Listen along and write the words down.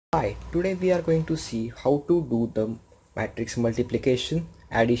Hi, today we are going to see how to do the matrix multiplication,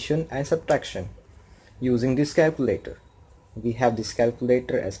 addition and subtraction using this calculator. We have this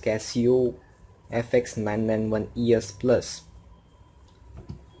calculator as CASIO fx-991ES plus.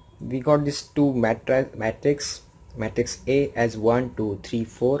 We got these two matrix A as 1, 2, 3,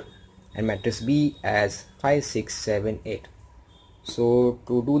 4 and matrix B as 5, 6, 7, 8. So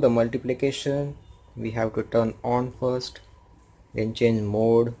to do the multiplication we have to turn on first, then change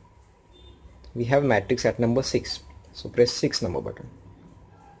mode. We have matrix at number 6, so press 6 number button.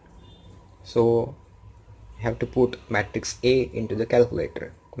 So you have to put matrix A into the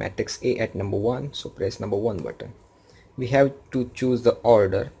calculator. Matrix A at number 1, so press number 1 button. We have to choose the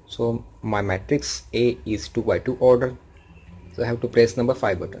order, so my matrix A is 2 by 2 order, so I have to press number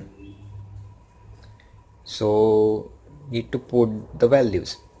 5 button. So need to put the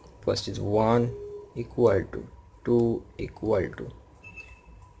values. First is 1 equal to, 2 equal to,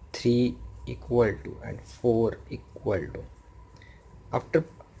 3 equal to and 4 equal to. After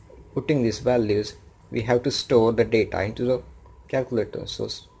putting these values we have to store the data into the calculator, so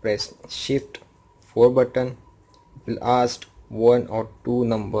press shift 4 button. It will ask 1 or 2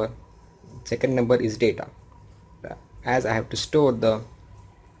 number, second number is data. As I have to store the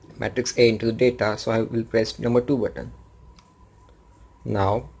matrix A into the data, so I will press number 2 button.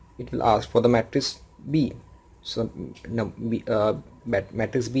 Now it will ask for the matrix B, so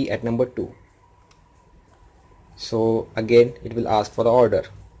matrix B at number 2. So again it will ask for the order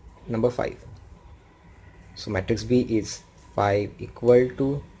number 5. So matrix B is 5 equal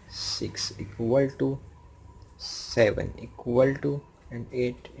to, 6 equal to, 7 equal to and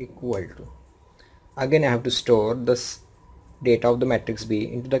 8 equal to. Again I have to store this data of the matrix B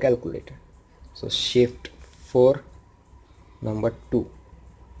into the calculator, so shift 4 number 2.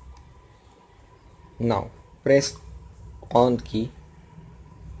 Now press on key.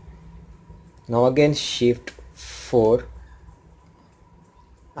 Now again shift 4.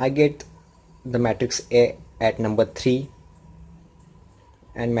 I get the matrix A at number 3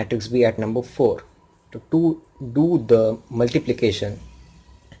 and matrix B at number 4. To do the multiplication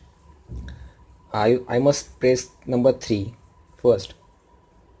I must press number 3 first.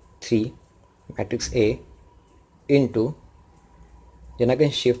 3 matrix A into, then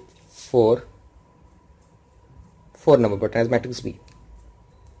again shift 4 number button as matrix B.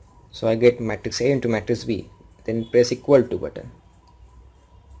 So I get matrix A into matrix B, then press equal to button.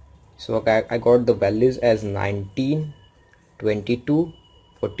 So I got the values as 19, 22,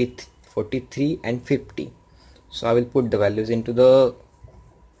 43 and 50. So I will put the values into the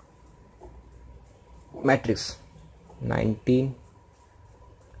matrix: 19,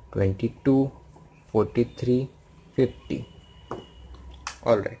 22, 43, 50.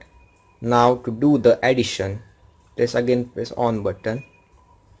 Alright, now to do the addition, press on button.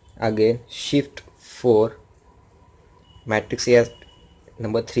 Again shift 4, matrix A at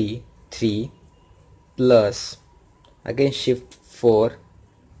number 3, 3 plus, again shift 4,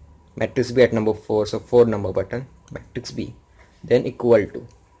 matrix B at number 4, so 4 number button, matrix B, then equal to.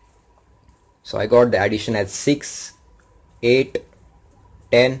 So I got the addition as 6, 8,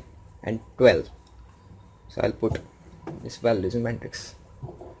 10 and 12. So I'll put this values in matrix: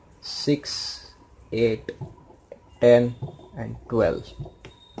 6, 8, 10 and 12.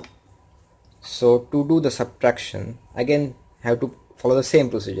 So to do the subtraction, again have to follow the same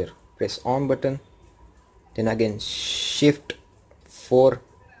procedure. Press on button, then again shift 4,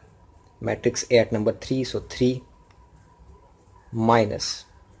 matrix A at number 3, so 3 minus,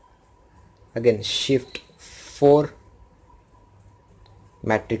 again shift 4,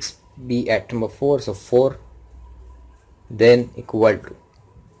 matrix B at number 4, so 4, then equal to.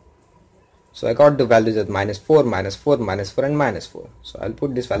 So I got the values as -4, -4, -4 and -4. So I'll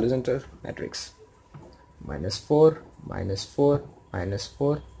put these values into matrix: -4, -4,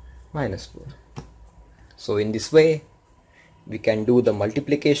 -4, -4. So in this way we can do the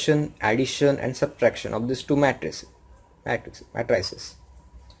multiplication, addition and subtraction of these two matrices.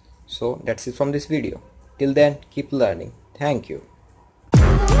 So that's it from this video. Till then, keep learning. Thank you.